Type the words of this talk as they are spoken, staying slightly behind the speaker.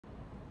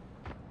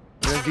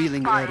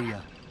Revealing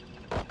area.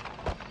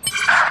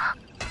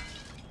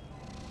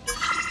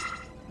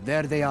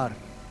 There they are.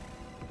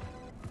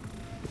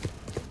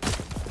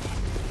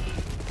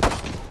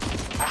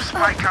 Our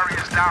spy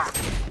carrier's down.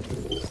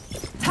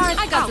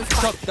 I got this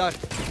fight. Shot that.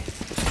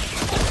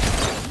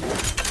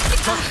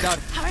 Shot that.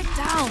 Turret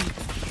down.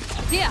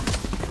 Here.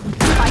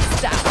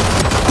 Spike's down.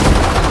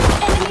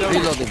 Enemy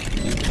Reloading.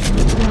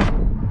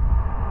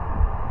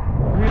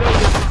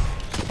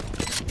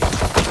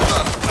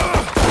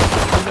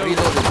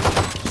 Reloading.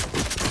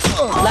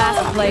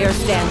 Last player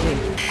standing.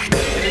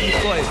 Enemy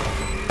deployed.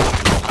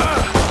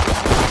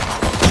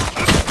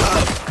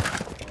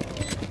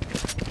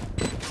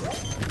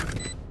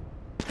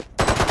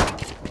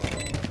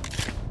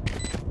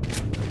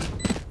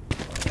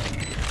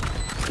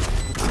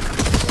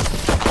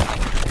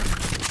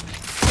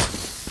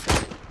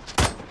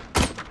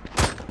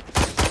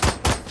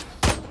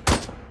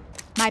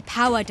 My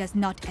power does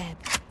not ebb.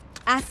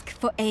 Ask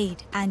for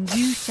aid, and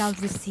you shall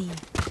receive.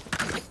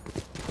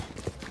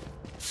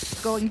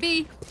 going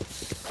B.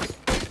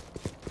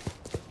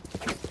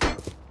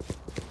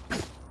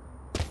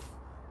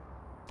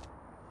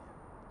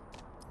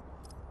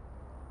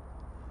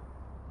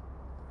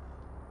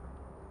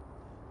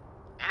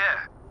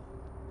 Yeah.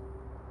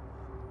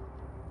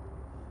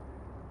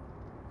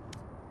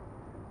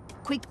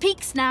 Quick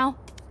peeks now.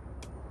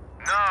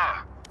 No.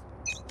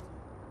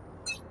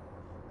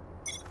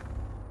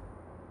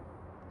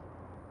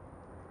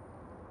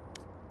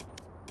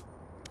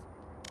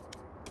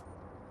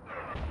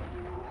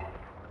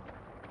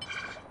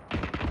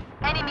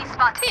 Enemy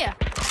spotted. Here.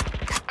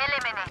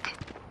 Eliminated.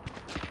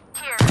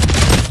 Here.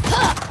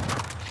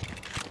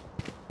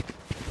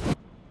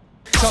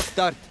 Shot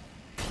dart.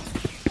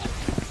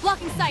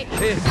 Blocking sight.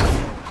 Here.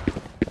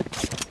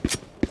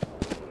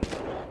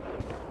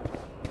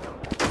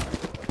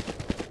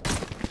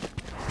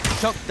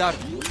 Shot dart.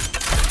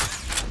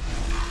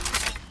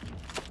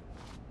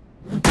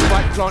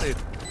 Spike planted.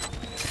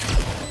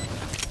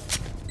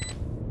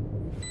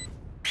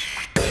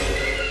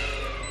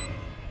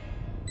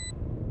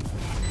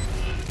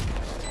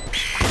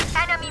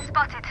 Enemy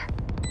spotted.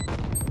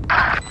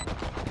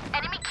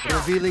 Enemy kill.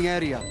 Revealing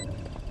area.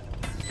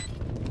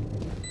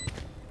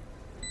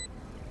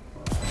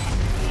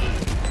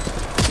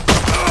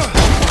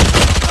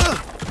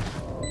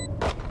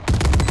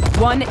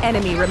 One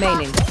enemy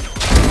remaining.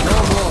 No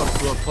more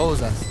to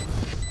oppose us.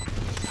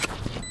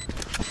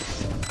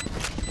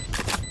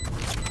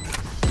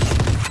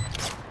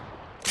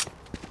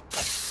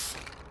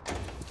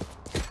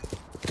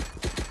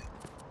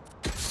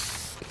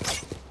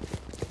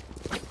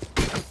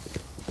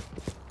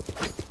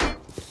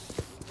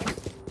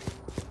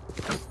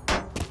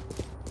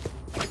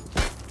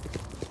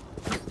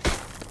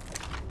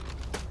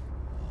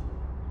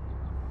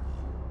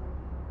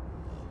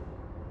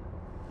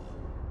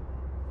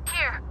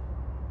 Here.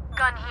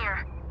 Gun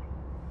here.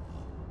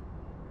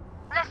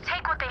 Let's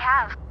take what they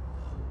have.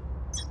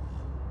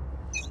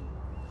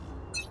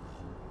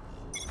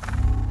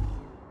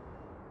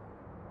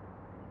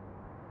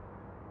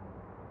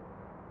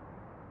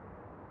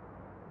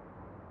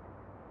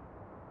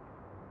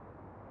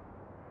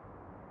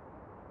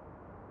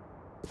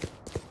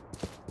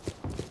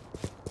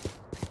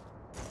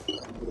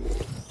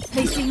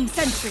 Placing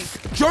sentry.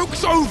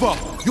 Joke's over!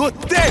 You're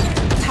dead!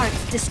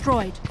 Turrets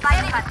destroyed.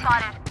 Enemy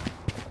spotted.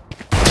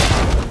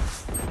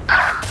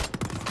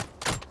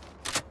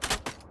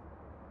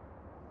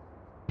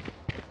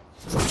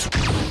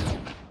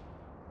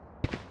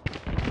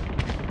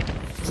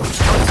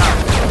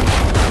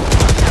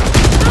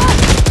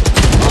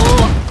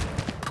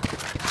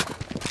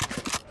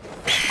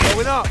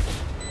 Going up.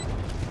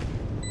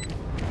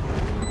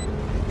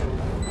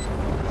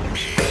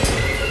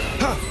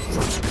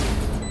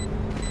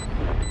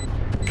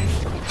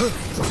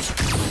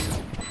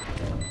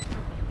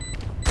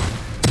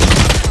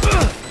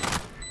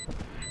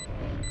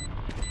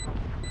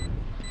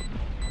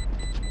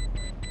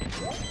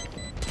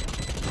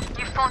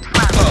 You fought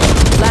well.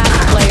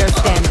 Last player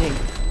standing.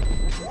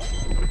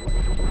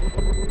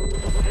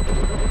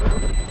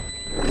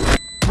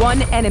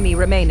 One enemy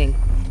remaining.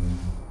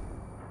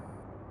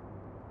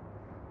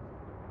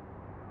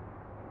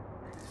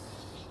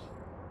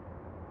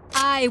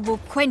 I will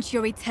quench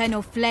your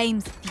eternal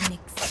flames,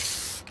 Phoenix.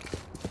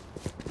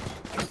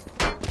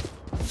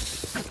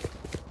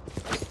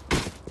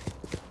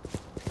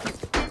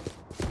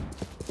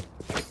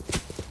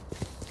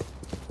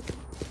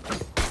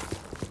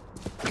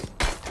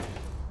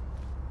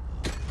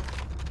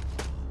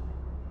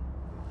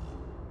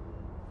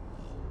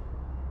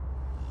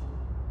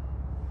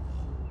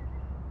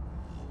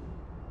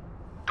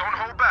 Don't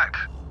hold back.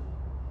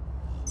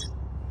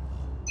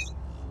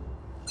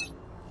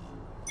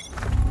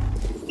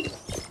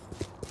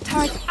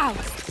 Turret out.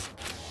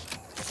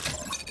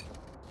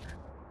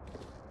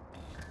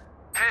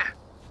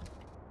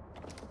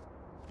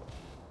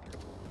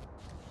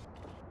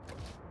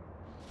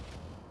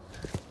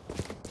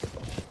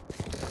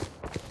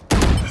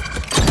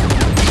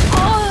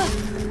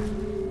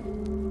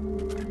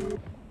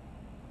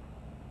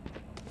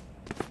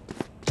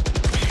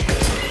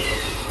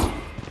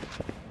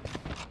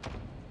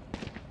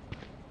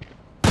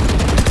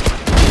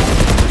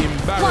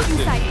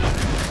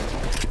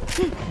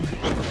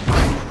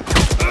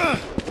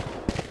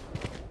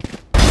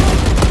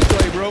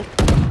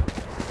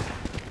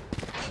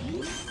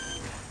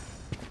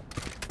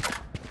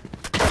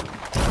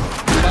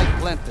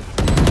 planted.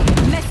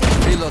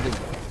 Message. Reloading.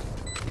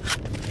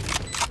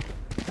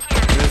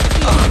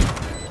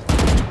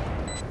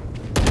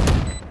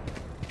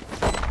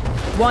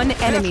 One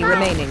enemy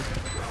remaining.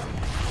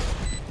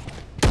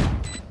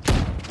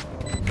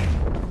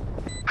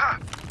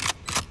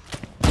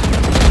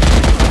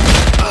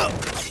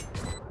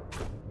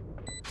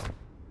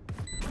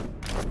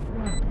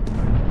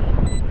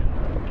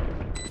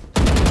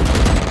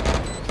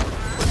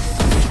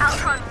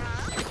 Outrun me.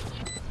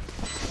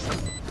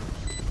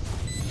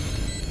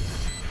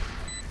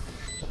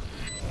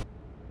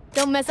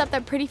 Don't mess up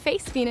that pretty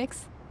face,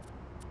 Phoenix.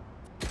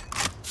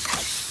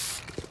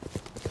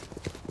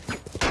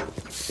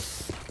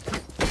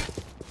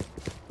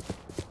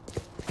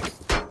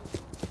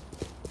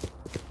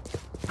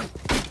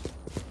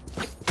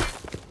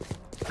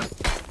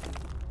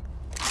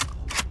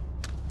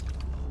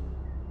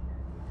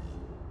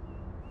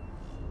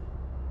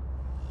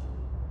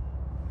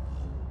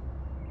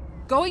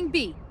 Going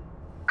B.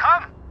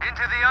 Come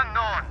into the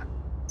unknown.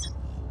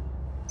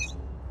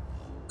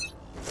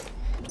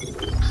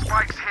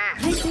 Spike's here.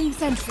 Placing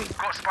sentry.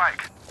 Got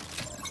Spike.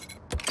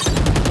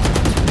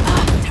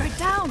 Turret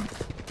down.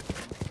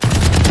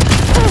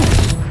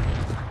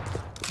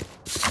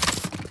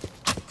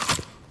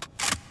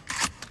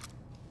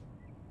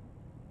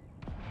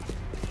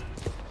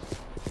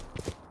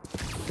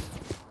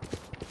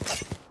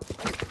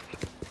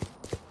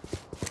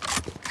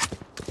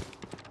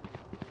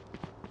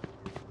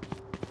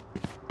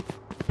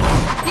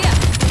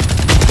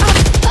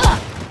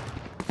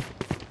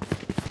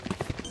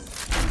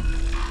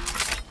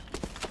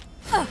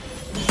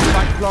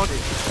 Spike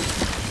planted.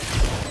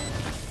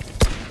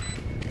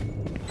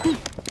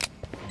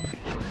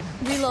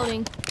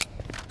 Reloading.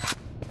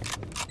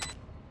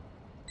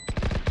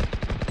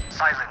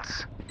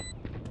 Silence.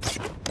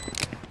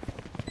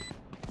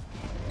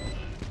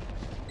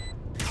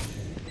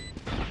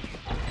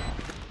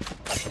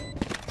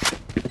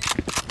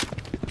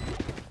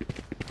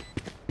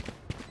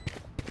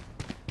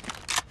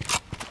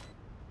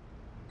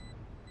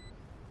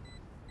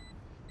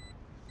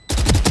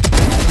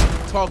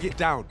 Target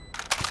down.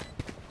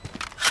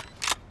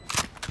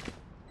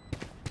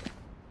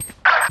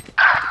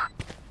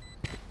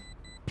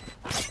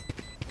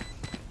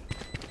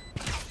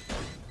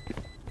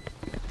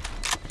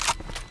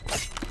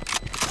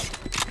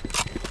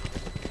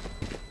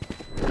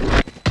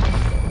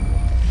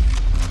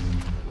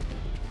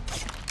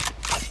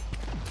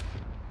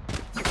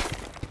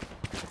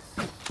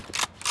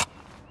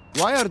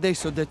 Why are they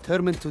so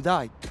determined to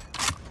die?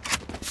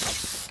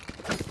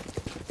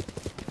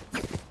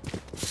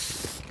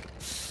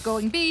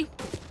 Going B.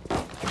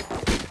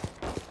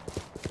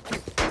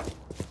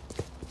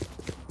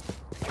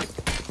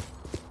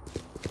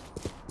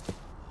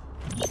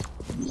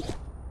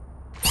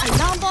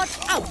 Alarm bot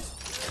out.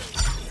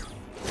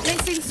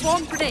 Placing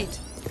swarm grenade.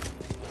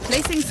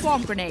 Placing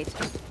swarm grenade.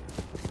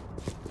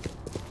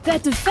 Their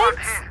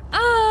defense,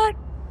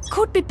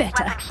 could be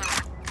better. Weapon here.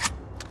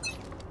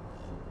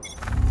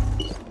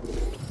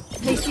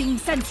 Placing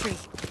sentry.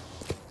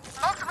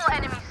 Multiple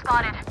enemies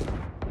spotted.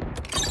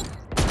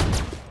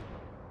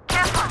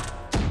 Careful.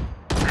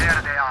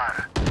 There they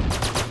are.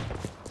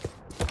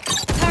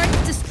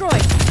 Turret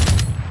destroyed.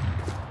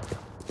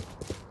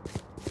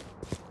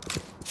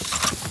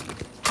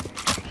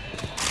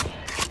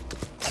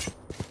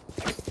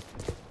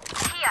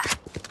 Here.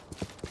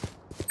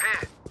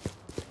 Here.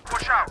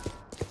 Watch out.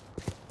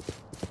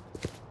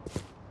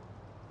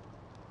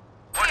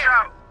 Watch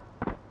out.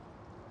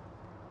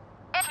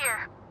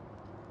 Here.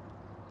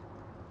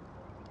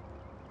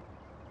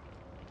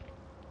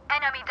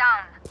 Enemy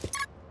down.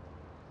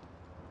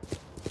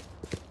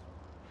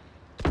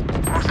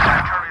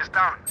 Spike carriers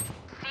down.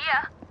 See ya.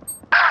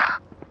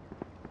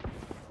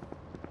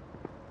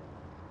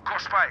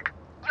 Got Spike.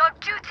 Your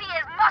duty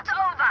is not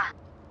over.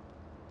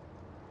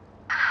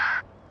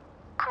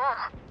 Cool.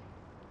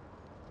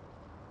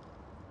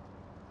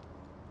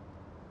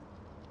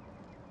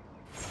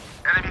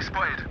 Enemy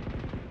spotted.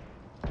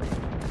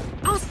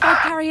 Our spy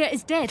carrier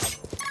is dead.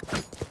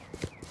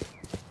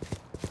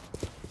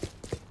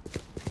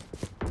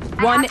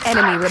 One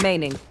enemy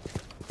remaining.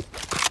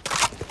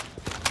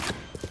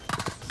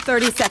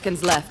 30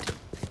 seconds left.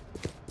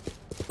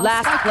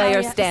 Last Spy player carrier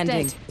is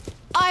standing. dead.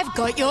 I've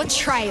got your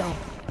trail.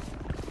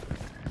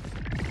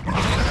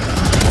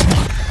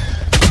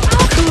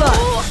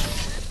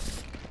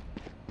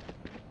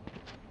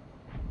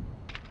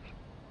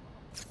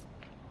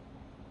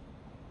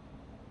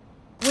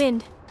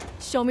 Wind,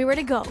 show me where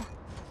to go.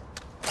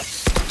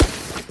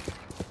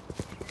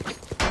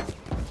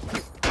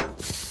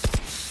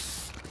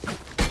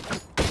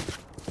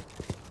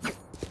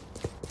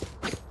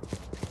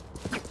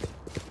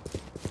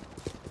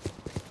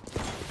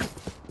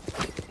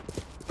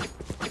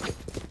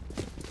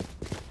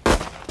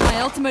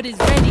 My ultimate is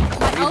ready.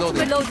 My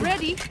ultimate load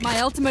ready. My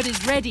ultimate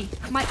is ready.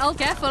 My ult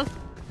careful.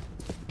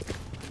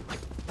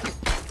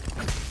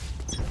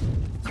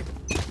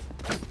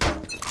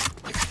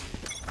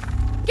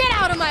 Get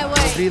out of my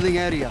way. Revealing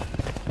area.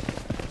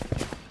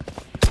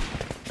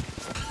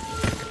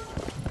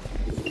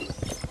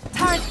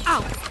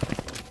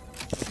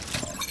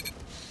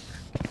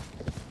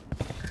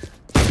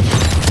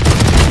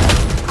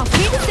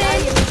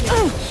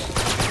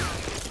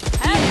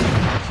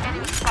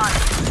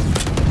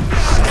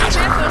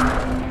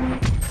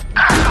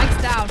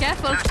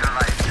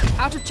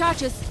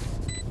 cautious.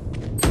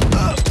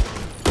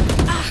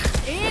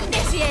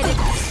 Initiated.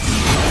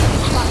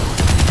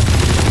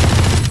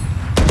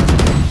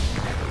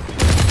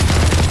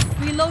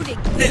 Reloading.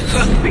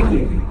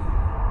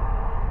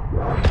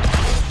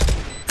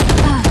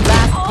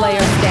 Last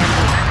player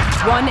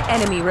standing. One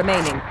enemy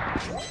remaining.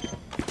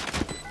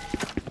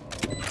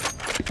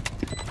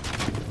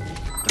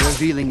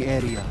 Revealing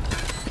area.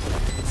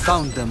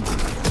 Found them.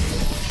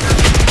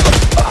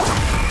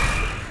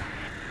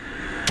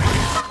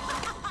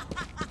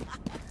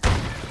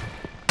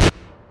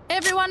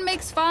 Everyone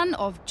makes fun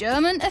of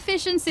German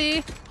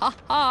efficiency. Ha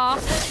ha.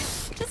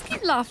 Just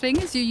keep laughing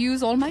as you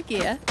use all my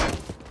gear.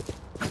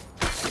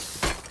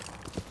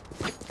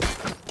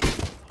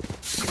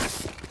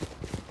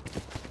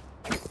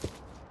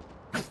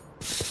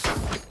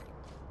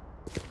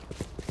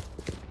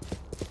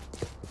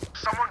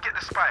 Someone get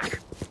the spike.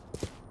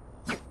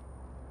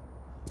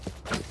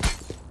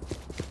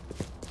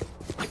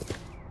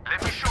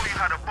 Let me show you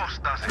how the boss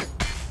does it.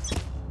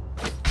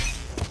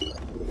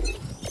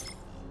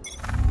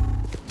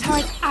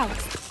 Turret out.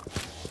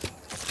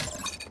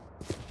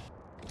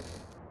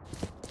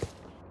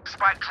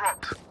 Spike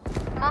dropped.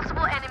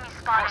 Multiple enemies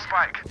Got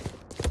spotted. spike.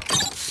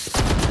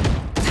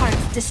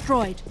 Turret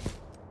destroyed.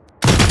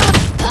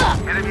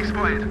 Enemy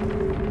spotted.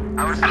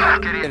 Our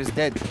spike get It in. is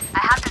dead. I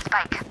have the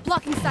spike.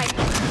 Blocking sight.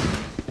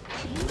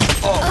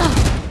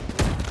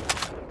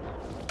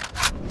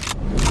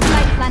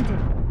 Spike planted.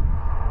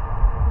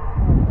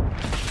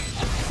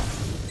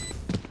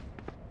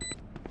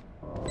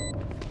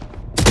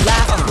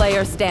 Last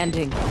player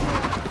standing.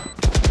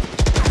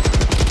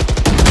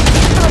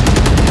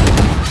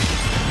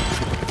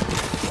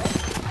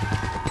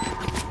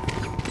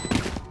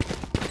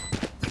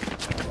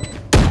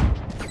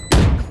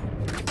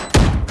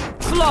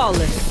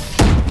 Flawless.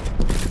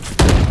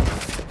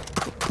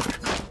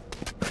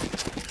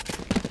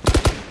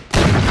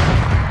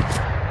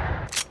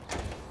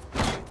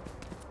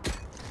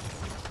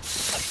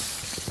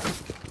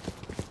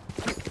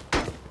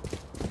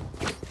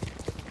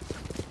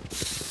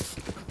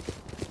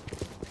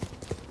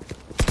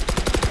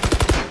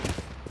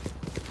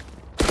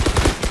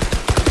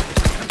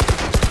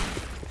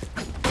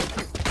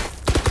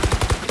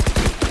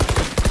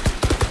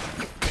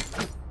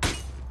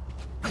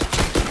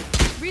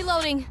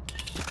 Reloading.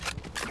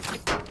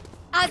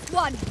 As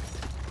one.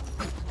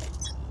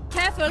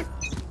 Careful.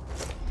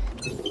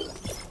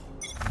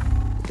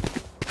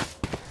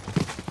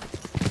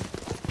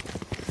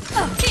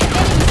 Here,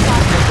 enemy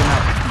spot.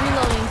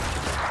 Reloading.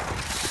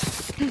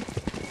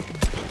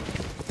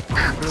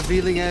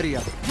 Revealing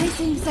area.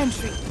 Placing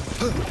sentry.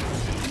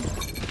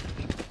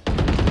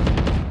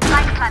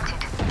 Spike planted.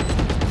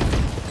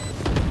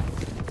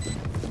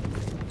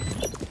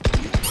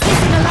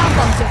 Placing alarm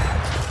bomb jet.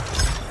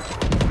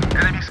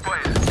 Enemy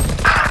spotted.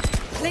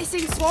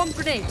 Placing swarm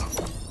grenade.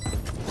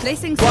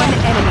 Placing One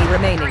swarm. enemy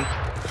remaining.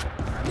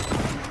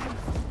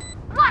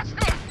 Watch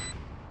this.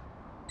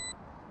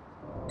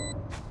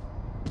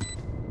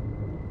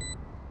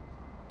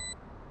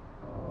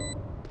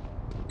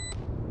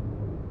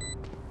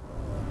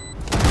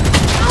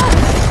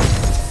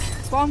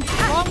 Swarm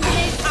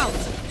grenade out.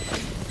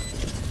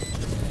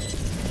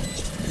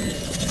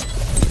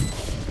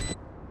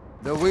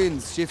 The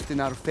winds shift in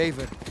our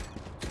favor.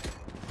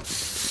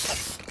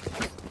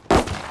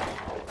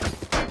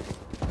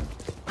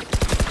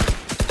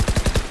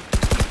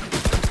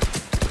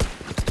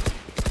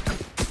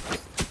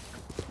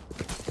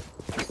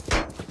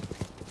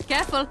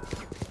 Careful.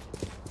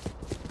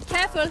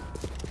 Careful.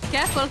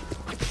 Careful.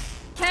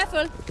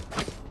 Careful.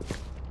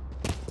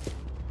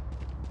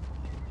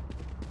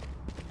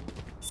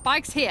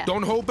 Spike's here.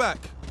 Don't hold back.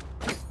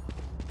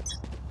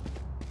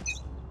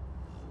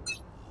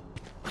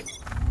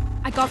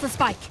 I got the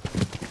spike.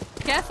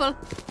 Careful.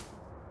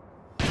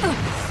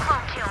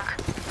 Clone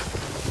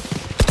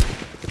killed.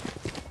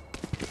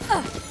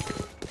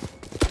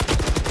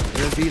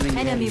 Revealing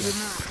Enemy area.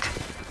 removed.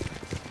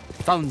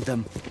 Found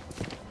them.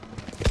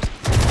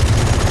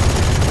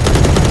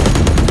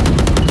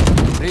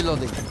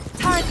 Reloading.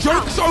 Turret out.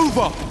 Joke's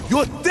over!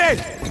 You're dead!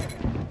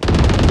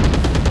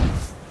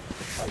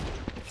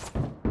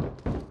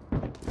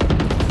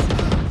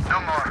 No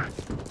more.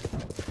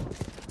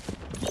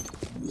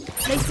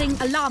 Placing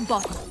alarm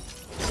bot.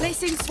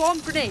 Placing swarm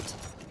grenade.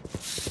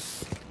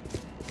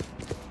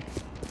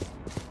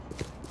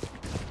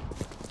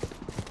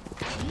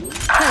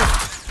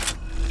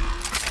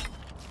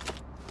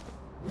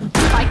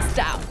 Spikes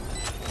down.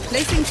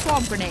 Placing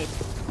swarm grenade.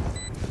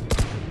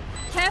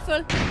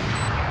 Careful.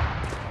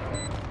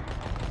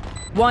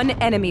 One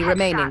enemy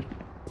remaining.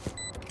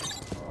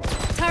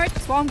 Turret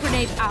swarm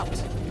grenade out.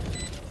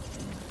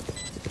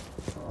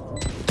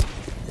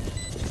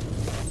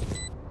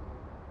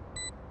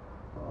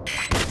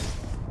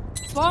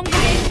 Swarm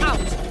grenade out.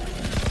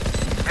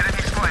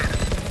 Enemy spotted.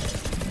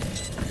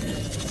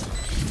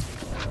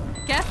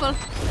 Careful.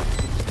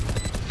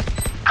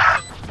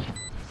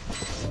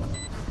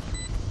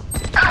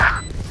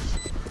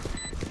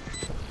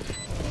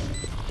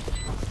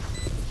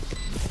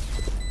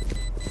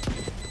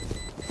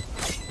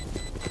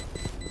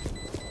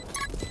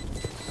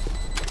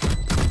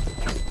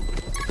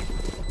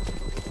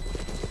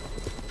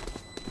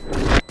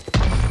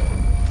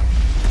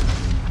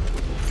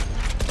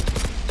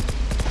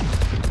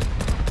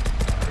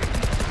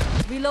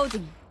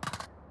 Reloading.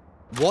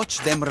 Watch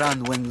them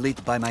run when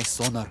lit by my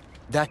sonar.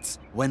 That's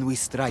when we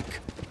strike.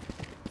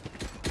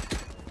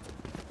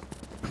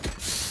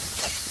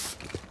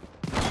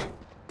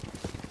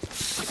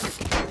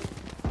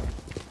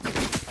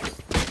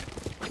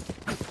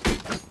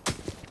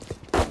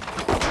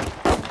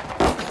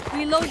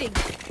 Reloading.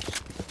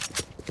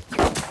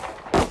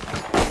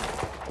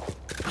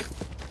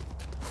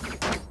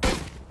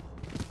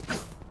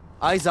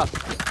 Eyes up.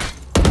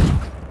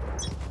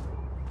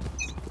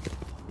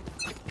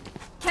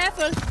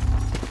 Careful.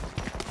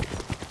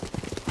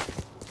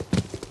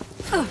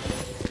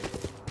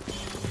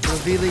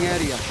 Revealing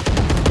area.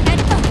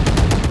 Head up.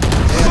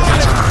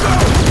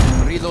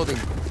 Reloading.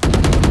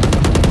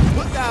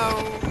 Put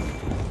down.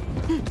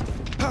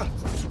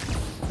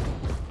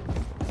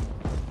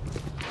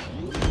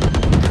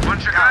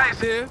 Bunch of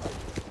guys Here.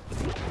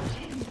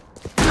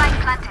 Spike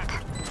planted.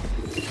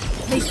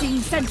 Placing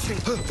sentry.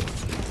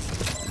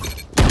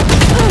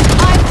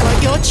 I've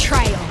got your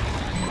trail.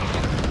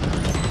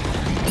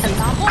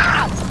 Alarm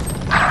out.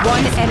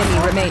 One enemy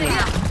remaining.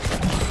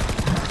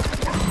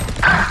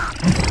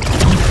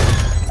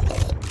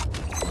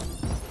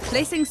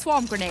 Placing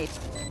swarm grenade.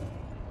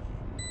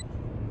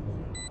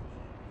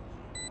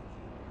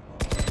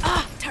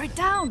 Ah, turret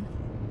down.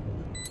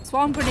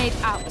 Swarm grenade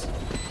out.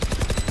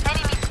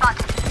 Enemy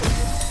spotted.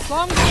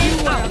 Swarm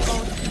grenade out.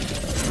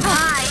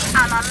 I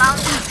am a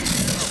mountain.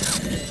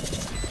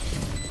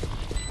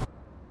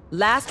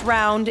 Last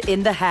round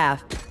in the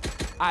half.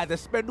 Either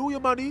spend all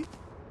your money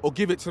or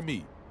give it to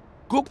me.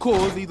 Good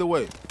cause either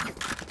way.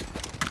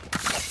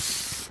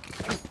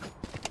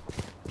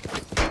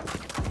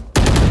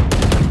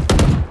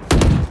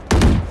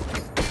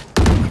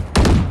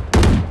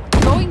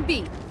 Going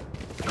B.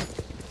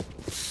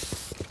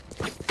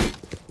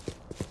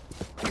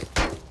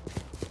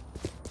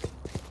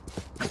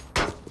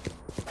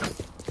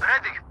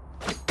 ready.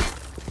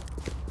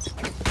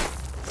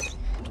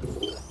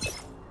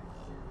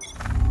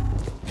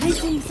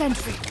 Placing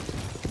sentry.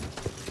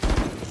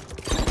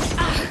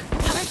 Ah,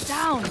 turret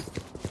down.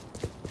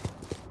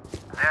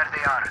 There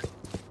they are.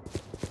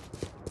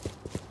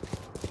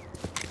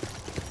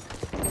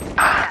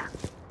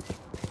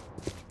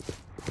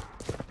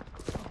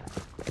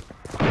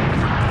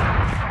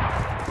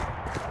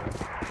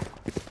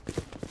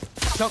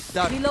 Shock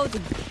dart.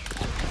 Reloading.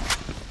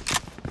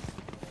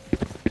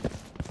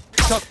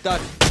 Shock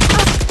dart.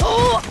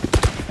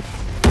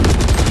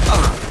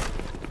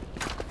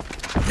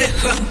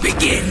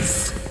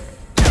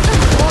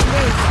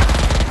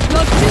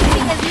 Your duty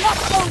is not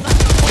over.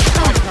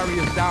 Carry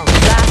us down.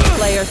 Last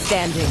player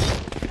standing.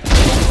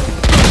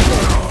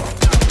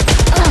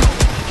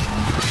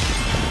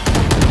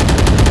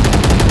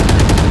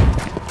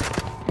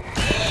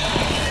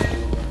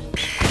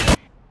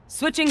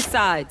 Switching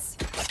sides.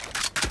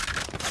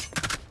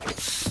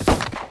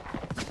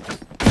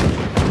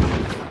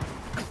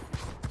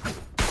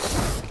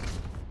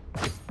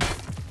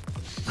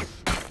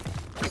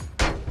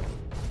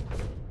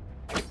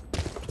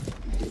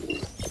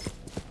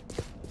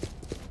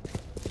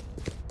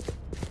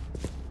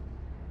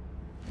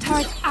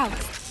 Turret out.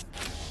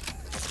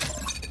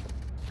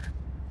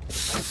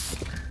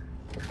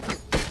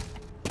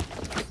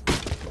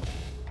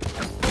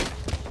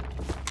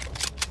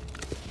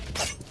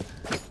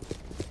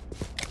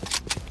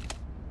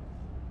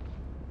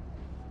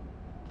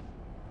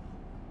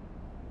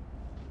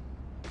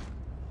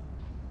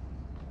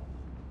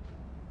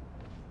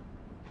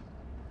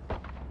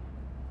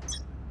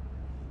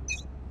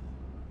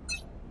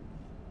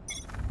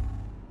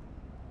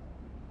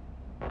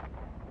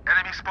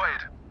 Enemy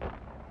spotted.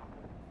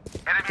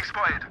 Enemy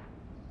spotted.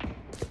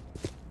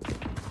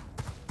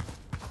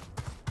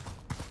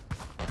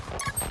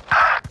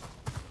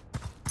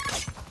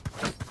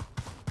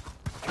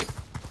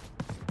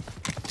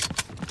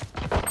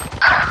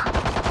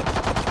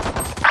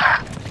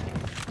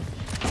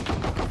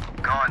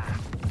 Gone.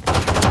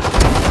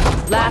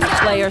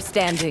 Last player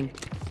standing.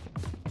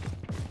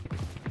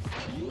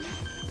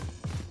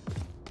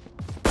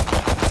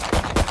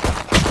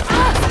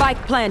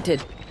 Spike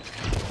planted.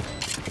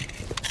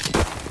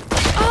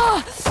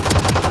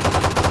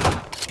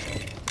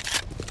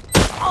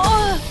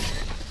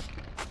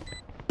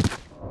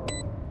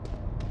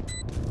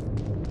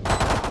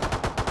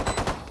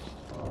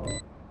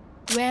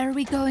 Where are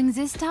we going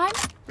this time?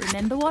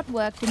 Remember what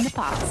worked in the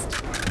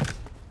past.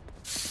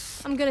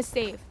 I'm gonna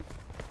save.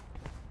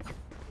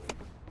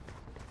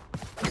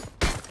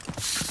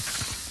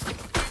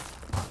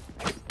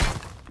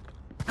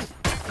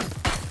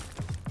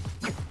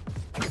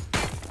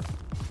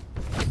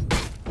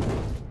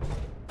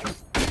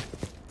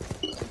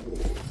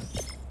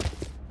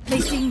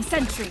 Placing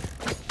sentry.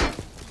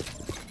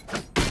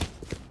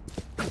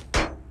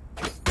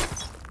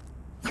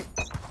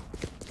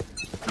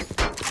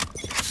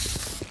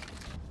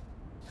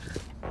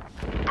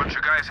 Bunch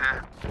of guys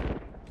here.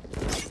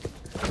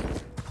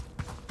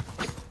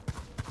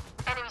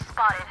 Enemy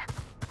spotted.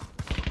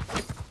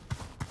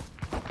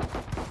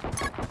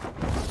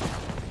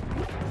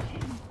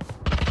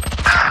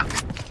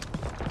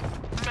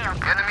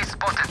 Nailed. Enemy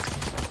spotted.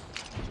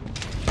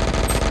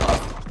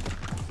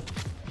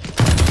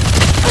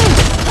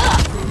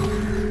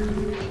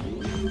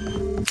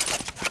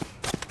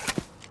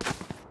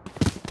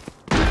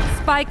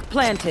 Spike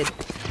planted.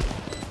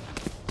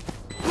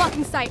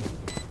 Blocking sight.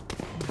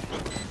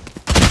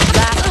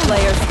 Last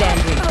player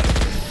standing.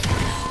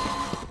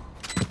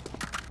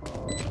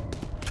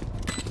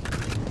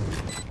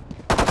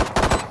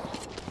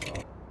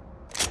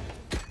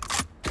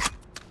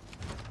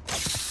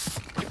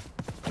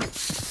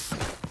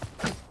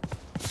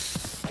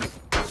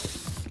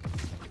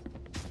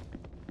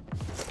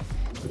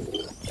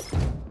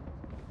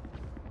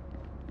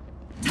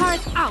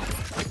 Turret out.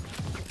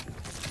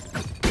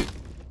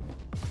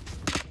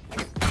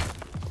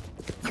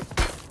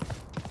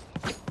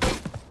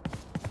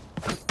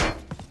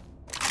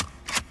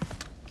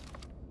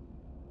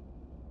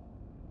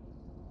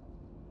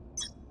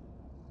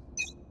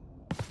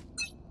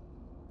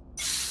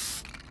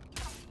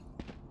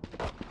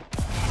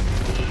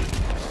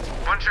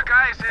 Bunch of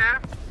guys here.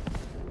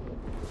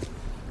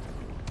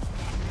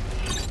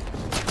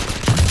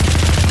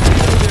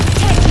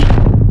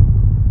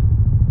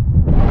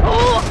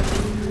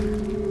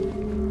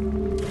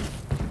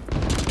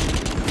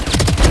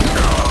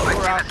 I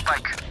see the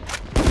spike.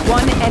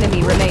 One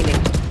enemy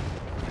remaining.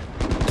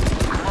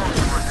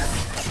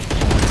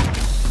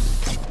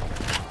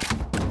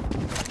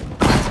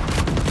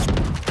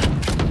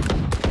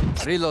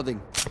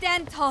 Reloading.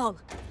 Stand tall.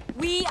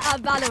 We are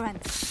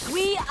Valorant.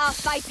 We are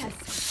fighters.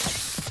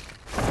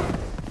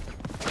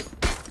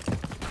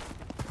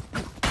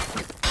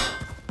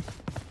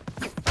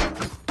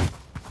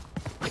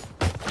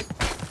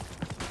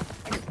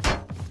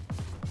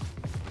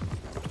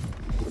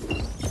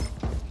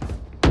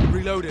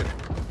 Reloading.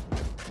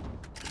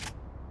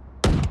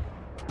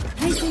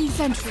 Placing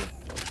sentry.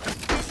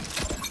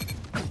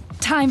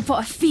 Time for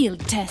a field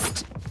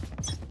test.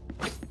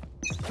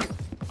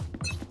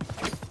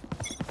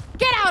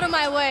 Get out of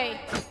my way!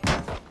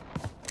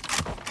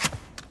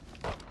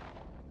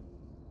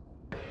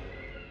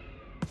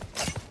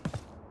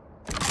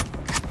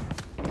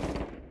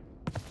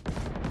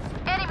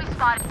 Enemy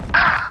spotted.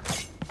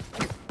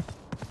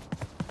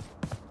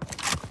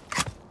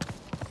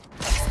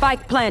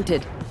 Spike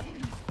planted.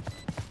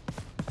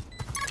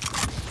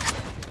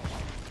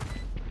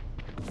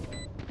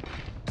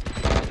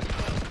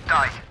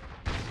 Die.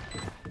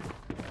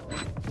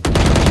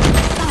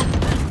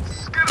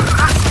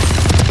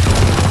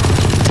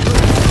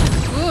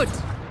 Good.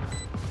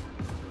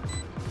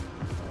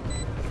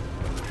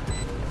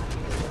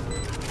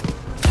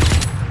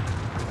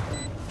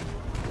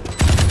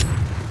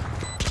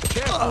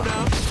 Careful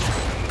now.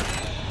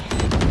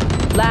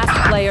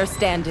 Last player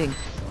standing.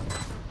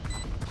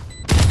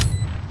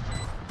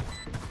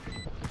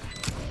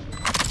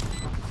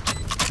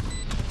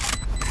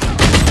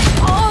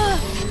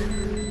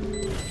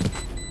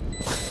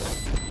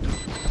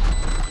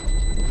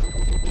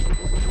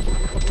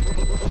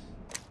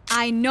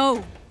 I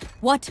know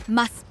what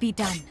must be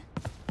done.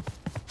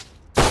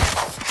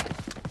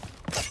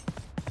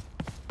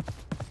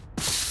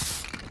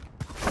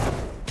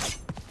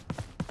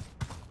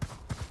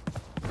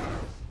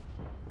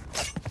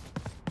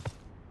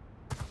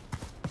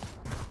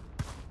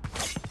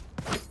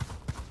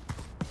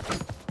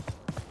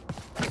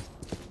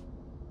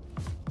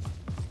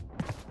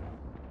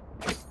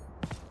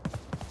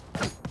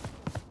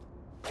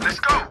 Let's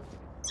go.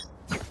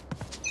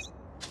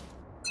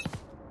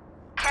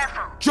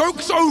 Careful.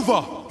 Joke's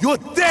over. You're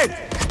dead.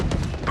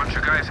 Bunch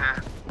of guys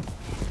here.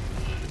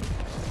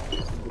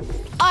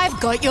 I've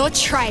got your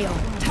trail.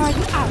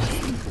 Target out.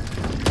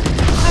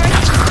 Turret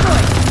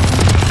destroyed.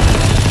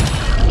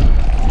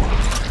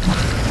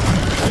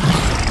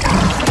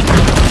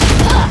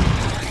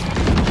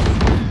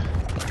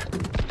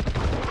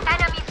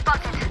 Enemy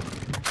spotted.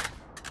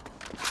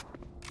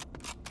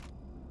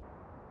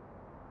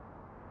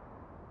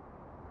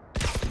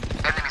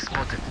 Enemy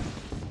spotted.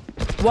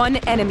 One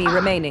enemy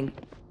remaining.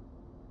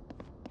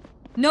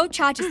 No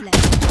charges left.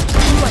 You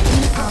are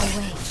in our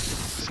way.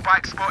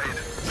 Spike spotted.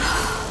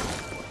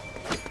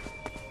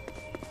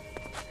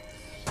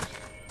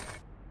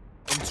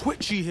 I'm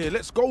twitchy here.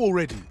 Let's go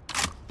already.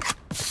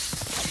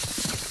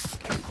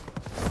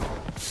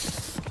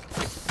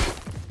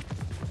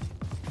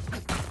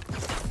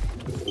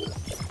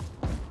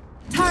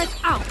 Turret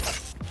out.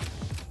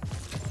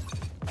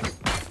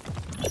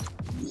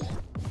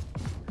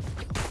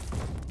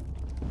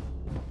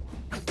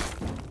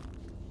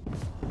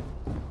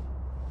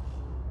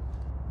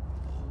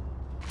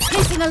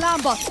 Placing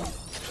alarm bot.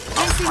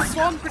 Placing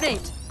swarm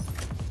grenade.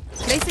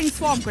 Placing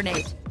swarm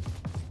grenade.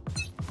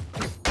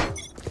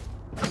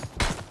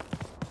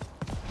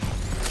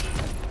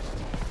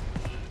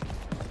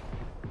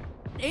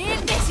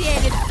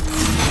 Initiated.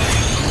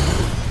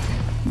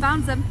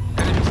 Found them.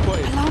 Enemy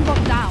spotted. Alarm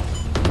bot down.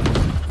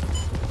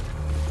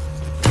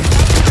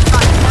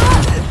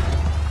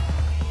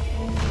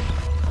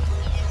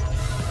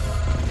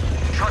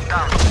 Shot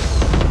down.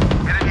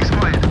 Enemy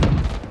spotted.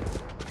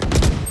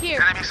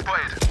 Here. Enemy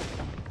spotted.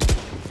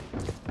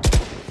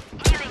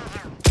 Healing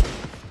you.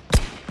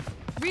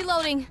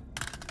 Reloading.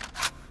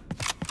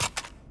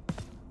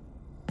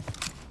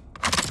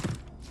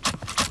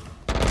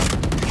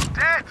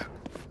 Dead.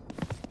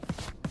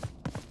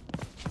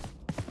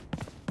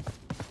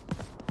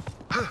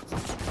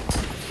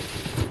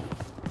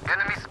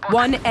 Enemy spotted.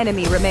 One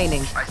enemy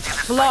remaining. I see the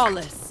spike.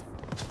 Flawless.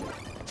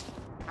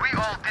 We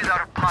all did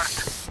our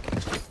part.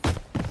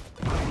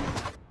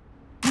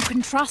 You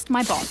can trust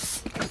my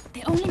bots.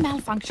 They only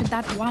malfunctioned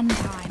that one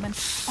time, and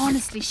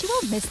honestly, she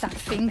won't miss that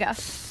finger.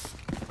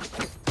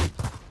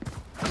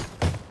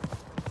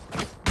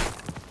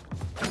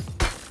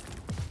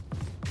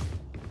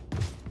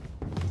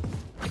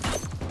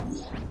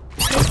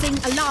 Placing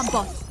alarm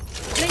bot.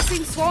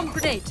 Placing swarm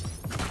grenade.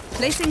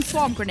 Placing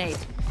swarm grenade.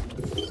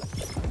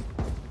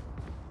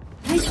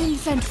 Placing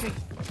sentry.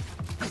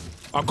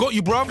 I got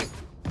you, bruv.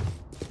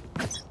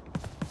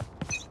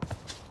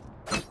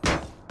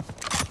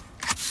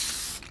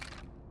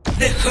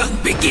 The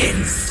hunt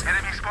begins.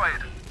 Enemy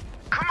spotted.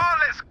 Come on,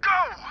 let's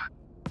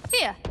go!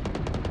 Here.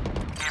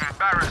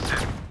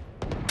 Embarrassing.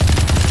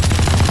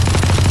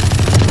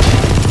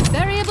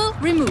 Variable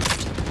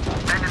removed.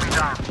 Enemy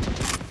down.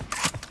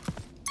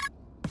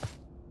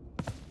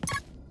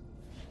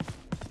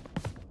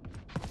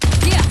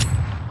 Here.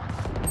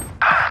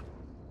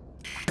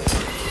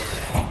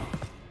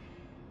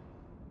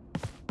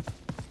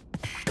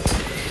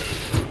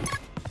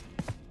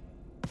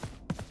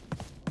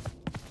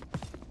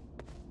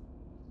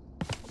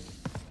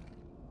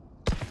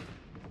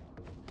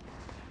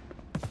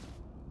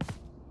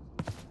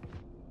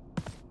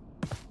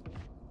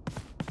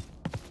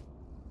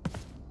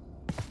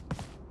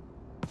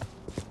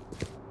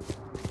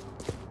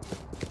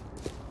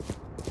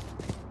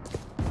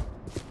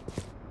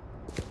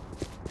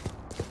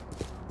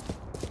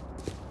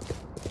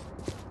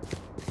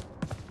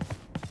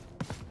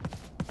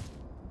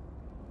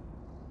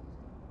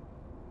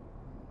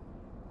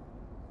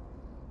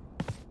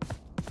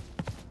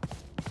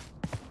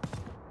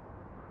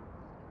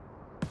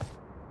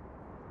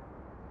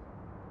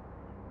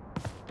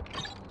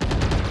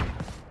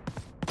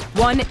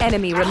 One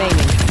enemy remaining.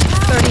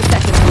 30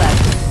 seconds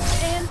left.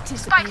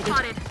 Spike Anticipated.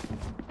 spotted.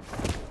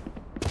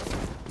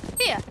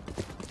 Here.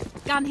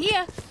 Gun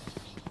here.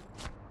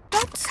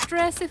 Don't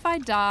stress if I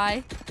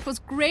die. It was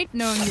great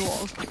knowing you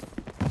all.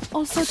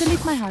 Also,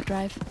 delete my hard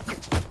drive.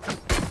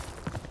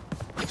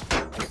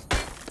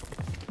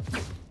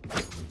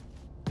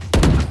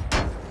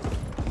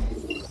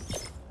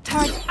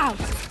 Turret out.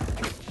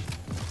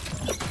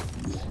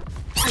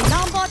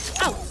 Alarm bot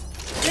out.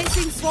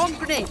 Placing swarm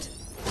grenade.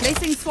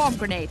 Placing swarm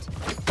grenade.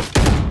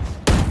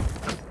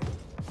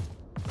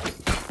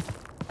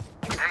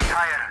 Stay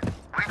higher.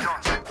 We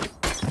don't.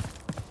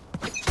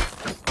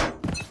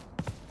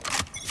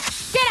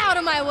 Get out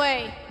of my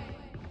way!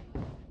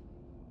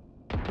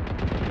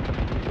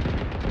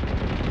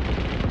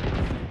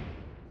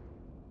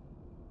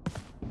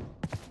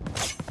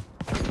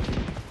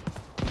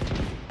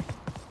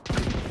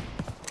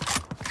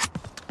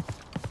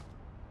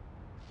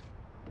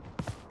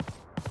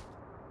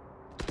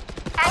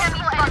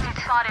 Enemy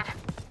spotted.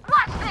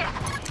 Watch this!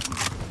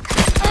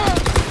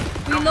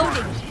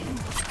 Reloading.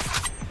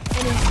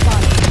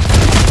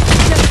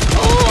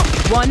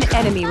 One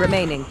enemy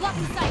remaining.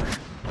 Blocking sight.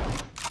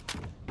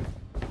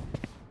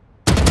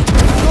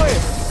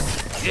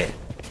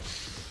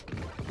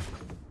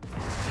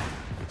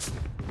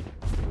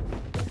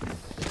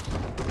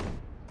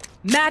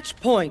 Match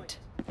point.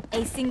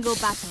 A single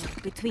battle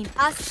between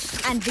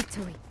us and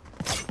victory.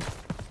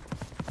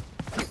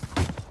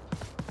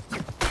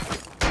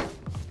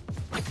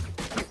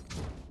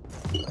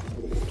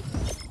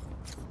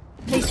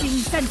 Placing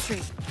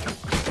sentry.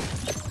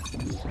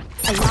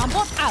 Alarm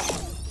bot out.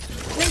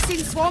 Placing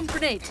swarm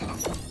grenade.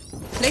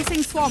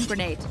 Placing swarm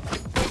grenade.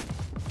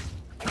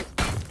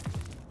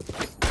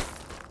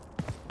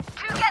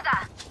 Together!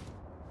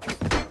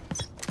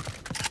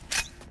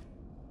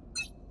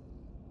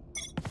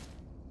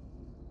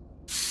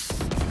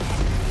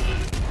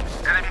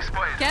 Enemy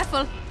spotted.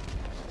 Careful.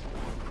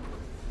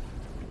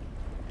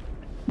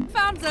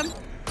 Found them.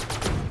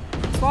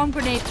 Swarm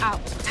grenade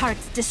out.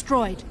 Turrets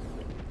destroyed.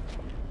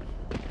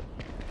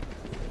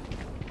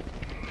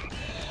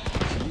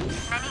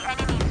 Many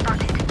enemies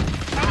spotted.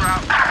 We're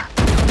out.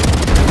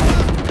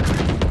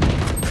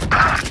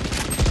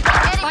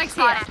 Enemy Spikes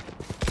here. spotted.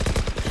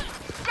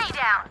 Stay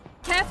down.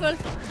 Careful.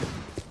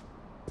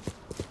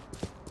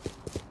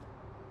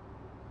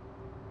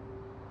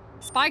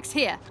 Spikes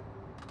here.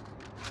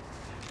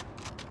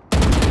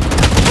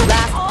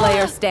 Last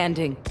player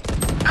standing.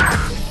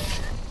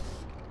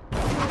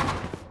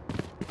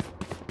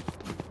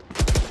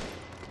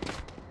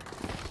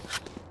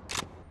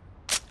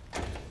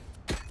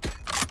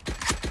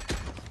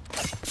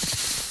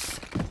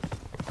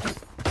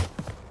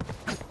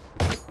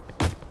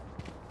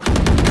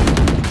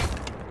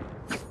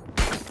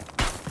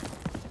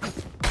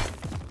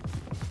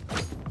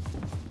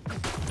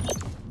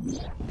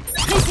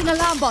 Placing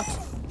alarm bot.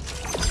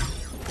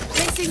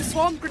 Placing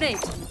swarm grenade.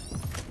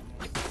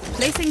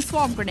 Placing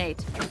swarm grenade.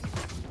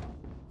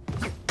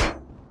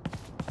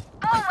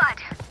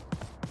 Forward!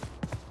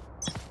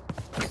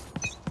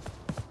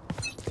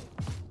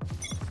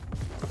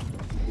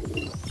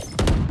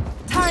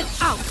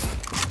 Turret out.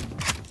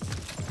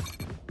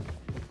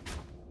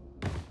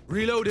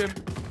 Reload him.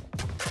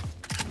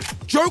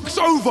 Joke's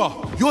over!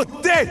 You're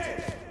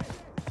dead!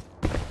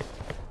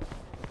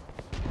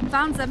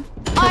 Found them.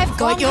 I've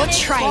got your Bomb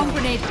trail.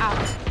 grenade out.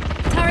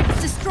 Turret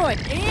destroyed.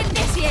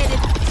 Initiated.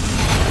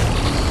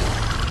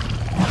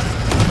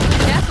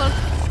 Careful.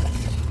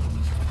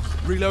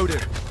 Reloading.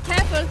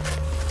 Careful.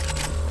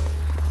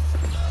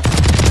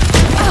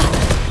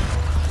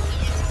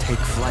 Take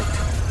flight.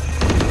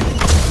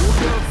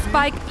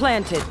 Spike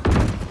planted.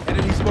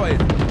 Enemy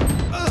spotted.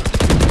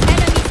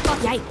 Enemy spot.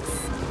 Yikes.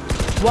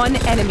 One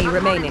enemy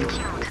remaining.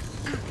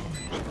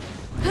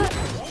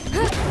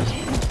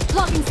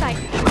 Blocking sight.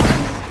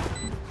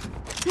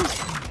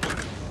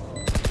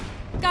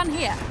 Gun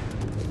here.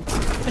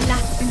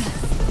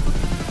 Blasphemous.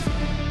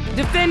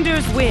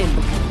 Defenders win.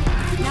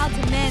 Now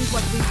demand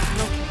what we've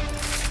broken.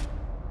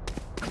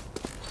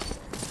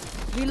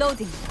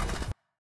 Reloading.